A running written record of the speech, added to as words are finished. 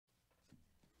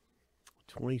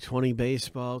2020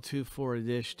 baseball, 2/4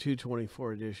 edition,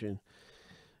 2/24 edition.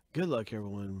 Good luck,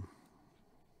 everyone.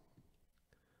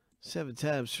 7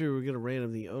 times through, we're going to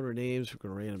random the owner names. We're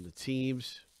going to random the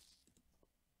teams.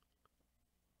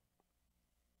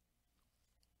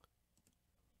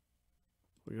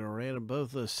 We're going to random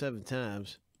both those 7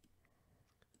 times.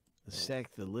 And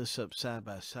stack the lists up side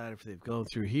by side if they've gone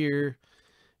through here.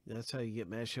 That's how you get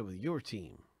matched up with your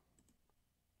team.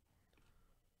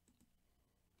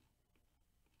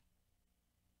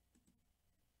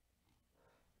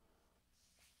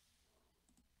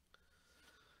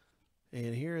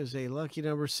 And here is a lucky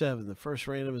number 7. The first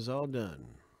random is all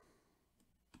done.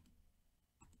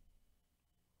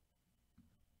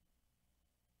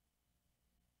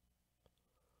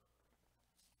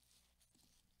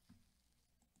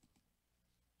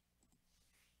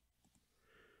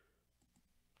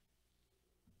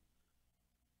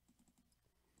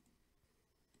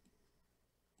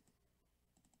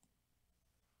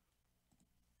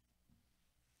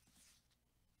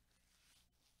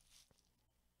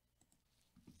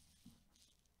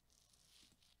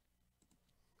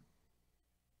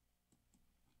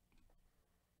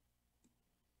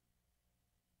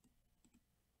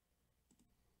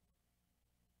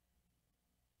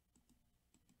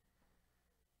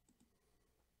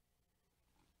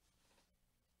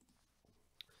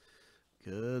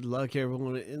 Good luck,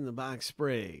 everyone, in the box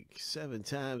break. 7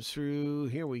 times through.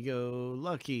 Here we go.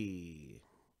 Lucky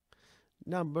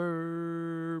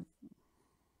number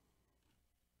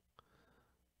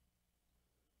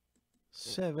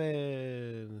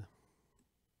 7.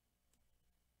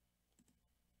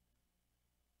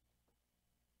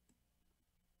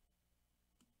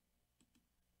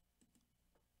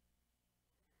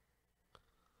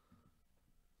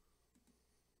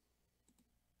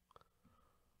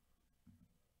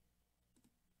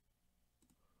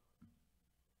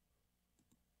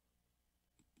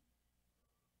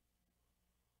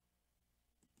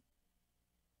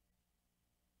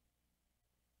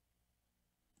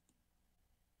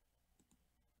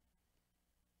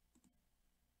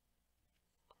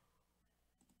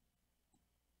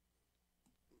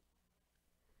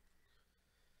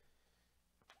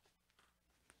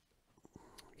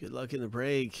 Good luck in the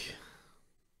break.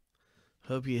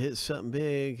 Hope you hit something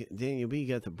big. Daniel B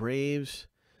got the Braves.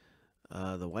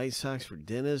 The White Sox for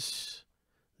Dennis.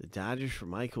 The Dodgers for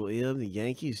Michael M. The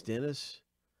Yankees, Dennis.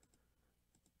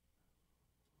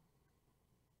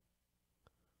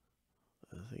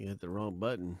 I think I hit the wrong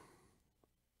button.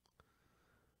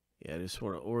 Yeah, I just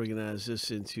want to organize this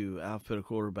into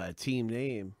alphabetical order by team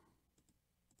name.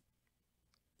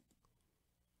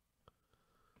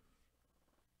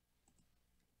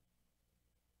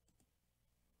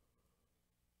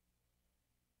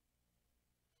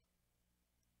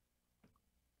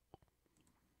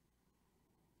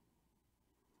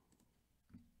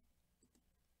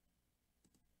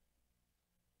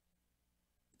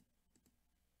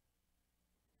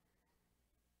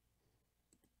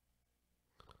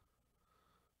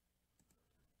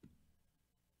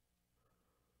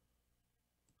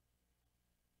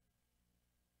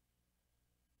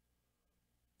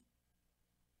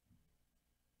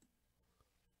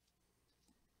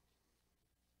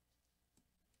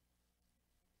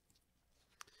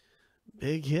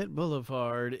 Big Hit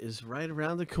Boulevard is right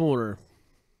around the corner.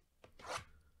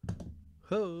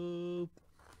 Ho!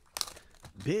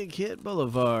 Big Hit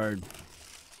Boulevard.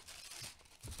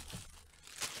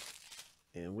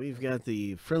 And we've got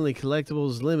the Friendly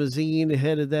Collectibles limousine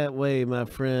headed that way, my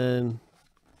friend.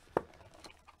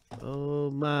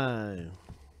 Oh, my.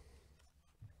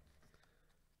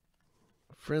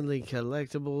 Friendly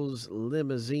Collectibles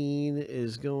limousine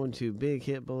is going to Big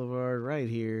Hit Boulevard right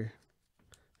here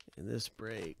in this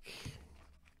break.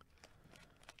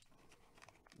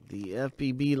 The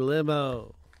FBB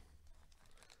limo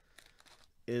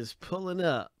is pulling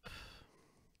up.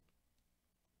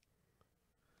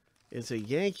 It's a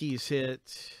Yankees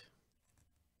hit.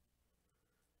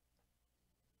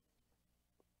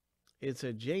 It's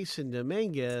a Jason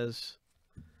Dominguez.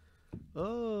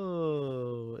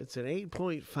 Oh, it's an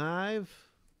 8.5.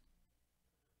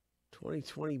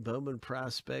 2020 Bowman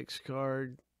Prospects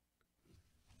card.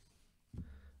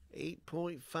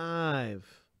 8.5.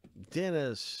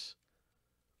 Dennis.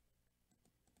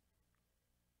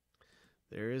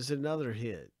 There is another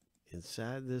hit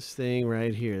inside this thing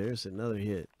right here. There's another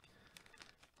hit.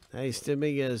 Nice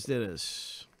Dominguez,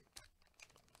 Dennis.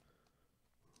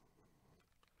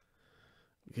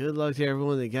 Good luck to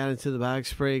everyone that got into the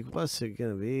box break. What's it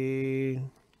going to be?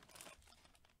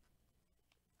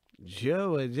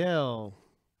 Joe Adele.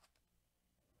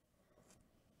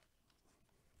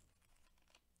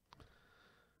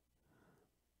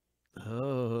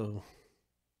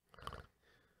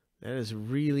 That is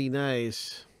really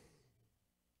nice.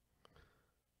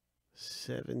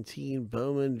 17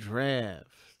 Bowman draft.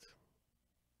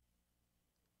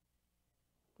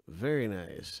 Very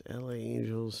nice. LA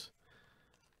Angels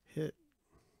hit.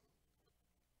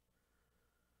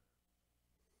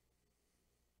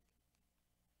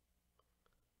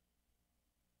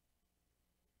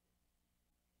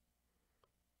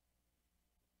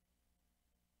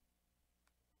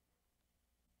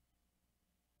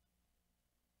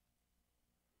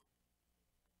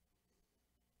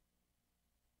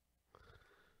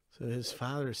 So his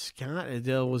father, Scott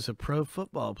Adele, was a pro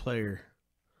football player.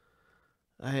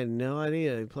 I had no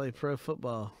idea he played pro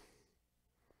football.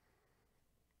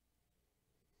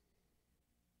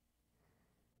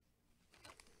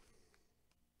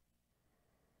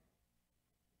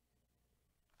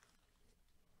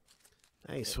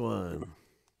 Nice one.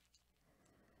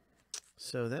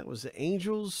 So that was the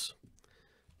Angels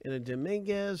and a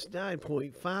Dominguez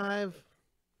 9.5.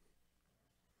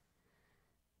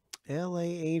 LA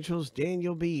Angels,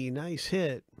 Daniel B. Nice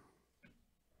hit.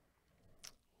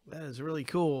 That is really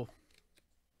cool.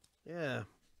 Yeah.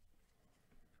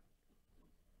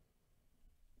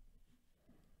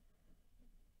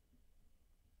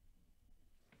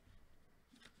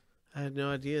 I had no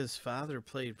idea his father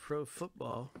played pro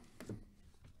football.